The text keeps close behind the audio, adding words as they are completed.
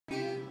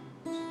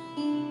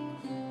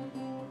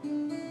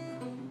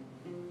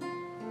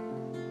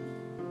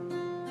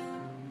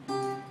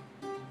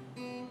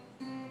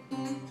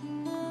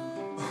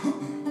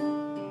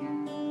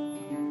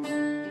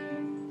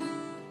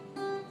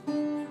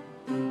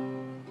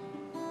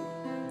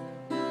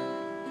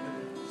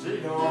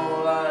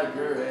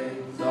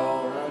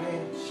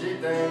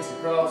thinks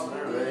crossing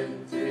her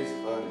legs is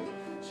funny.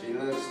 She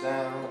looks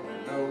down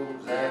her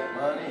nose at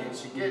money and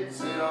she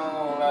gets it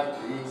on like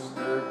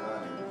Easter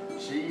honey.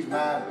 She's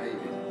my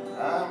baby,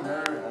 I'm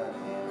her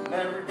honey, I'm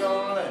never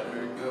gonna let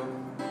her go.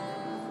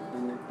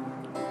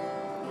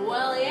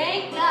 Well, he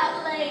ain't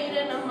got laid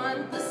in a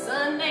month of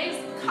Sundays.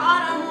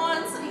 Caught him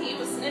once and he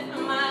was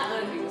sniffing my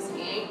undies.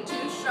 He ain't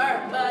too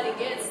sharp, but he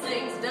gets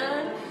things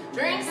done.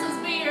 Drinks his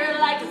beer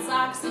like it's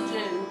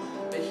oxygen.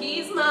 But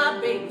he's my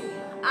baby,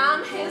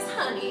 I'm his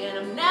honey, and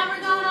I'm never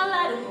gonna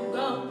let him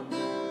go.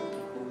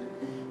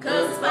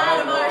 'Cause in spite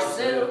of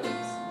ourselves,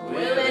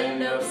 we'll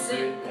end up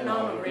sitting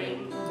on a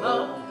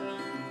rainbow.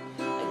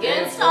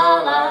 Against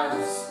all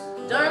odds,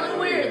 darling,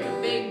 we're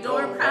the big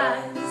door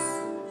prize.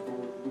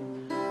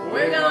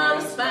 We're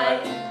gonna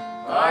spike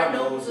our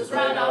noses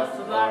right off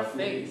of our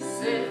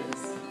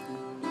faces.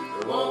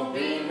 There won't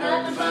be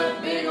nothing but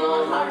a big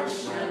old heart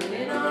shining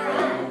in our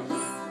eyes.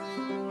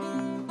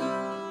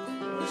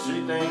 She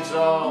thinks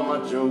all my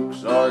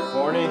jokes are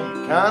corny.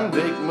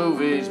 Convict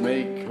movies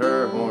make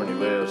her horny.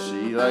 Well,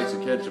 she likes to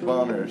catch up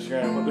on her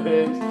scrambled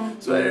eggs.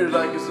 Swears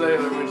like a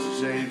sailor when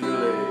she shaves her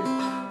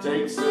legs.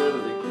 Takes a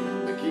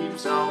licking but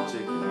keeps on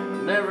ticking, and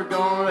I'm never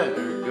gonna let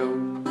her go.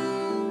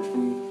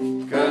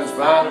 'Cause in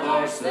spite of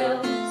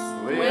ourselves,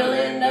 We'll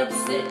end up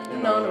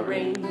sitting on a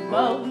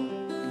rainbow.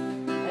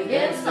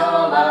 against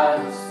all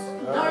odds,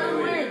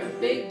 Darling, we're the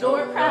big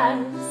door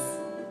prize.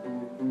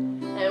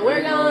 And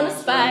we're gonna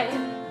spike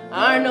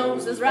our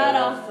noses right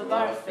off of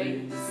our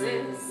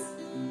faces.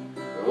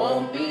 There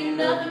won't be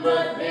nothing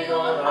but a big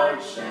old heart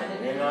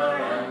shining in our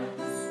eyes.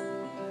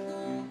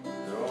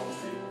 There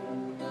won't be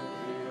nothing but a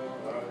big old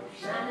heart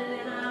Shining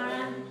in our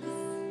eyes.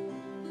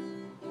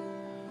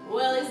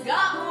 Well, he's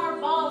got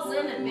more balls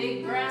than a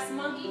big brass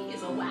monkey.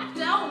 He's a whacked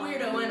out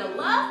weirdo and a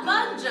love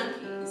bug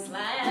junkie. He's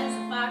sly as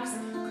a fox,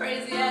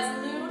 crazy as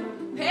a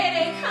loon.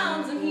 Payday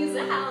comes and he's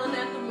a howling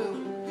at the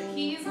moon. But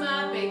he's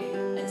my baby,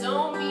 I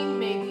don't mean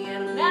maybe,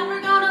 and I'm never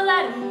gonna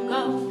let him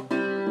go.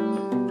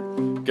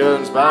 'Cause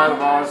in spite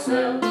of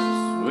ourselves,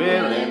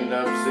 we'll end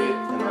up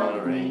sitting on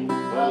a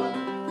rainbow.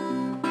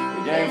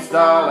 Against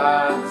all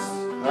odds,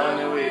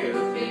 honey, we're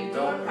the big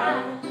door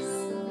prize.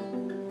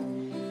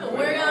 And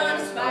we're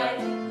gonna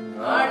spike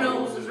our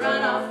noses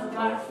right off of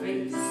our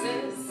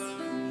faces.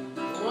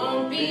 There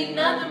won't be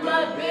nothing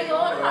but big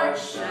old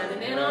hearts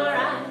shining in our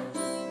eyes.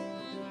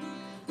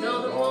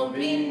 No, there won't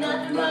be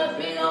nothing but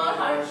big old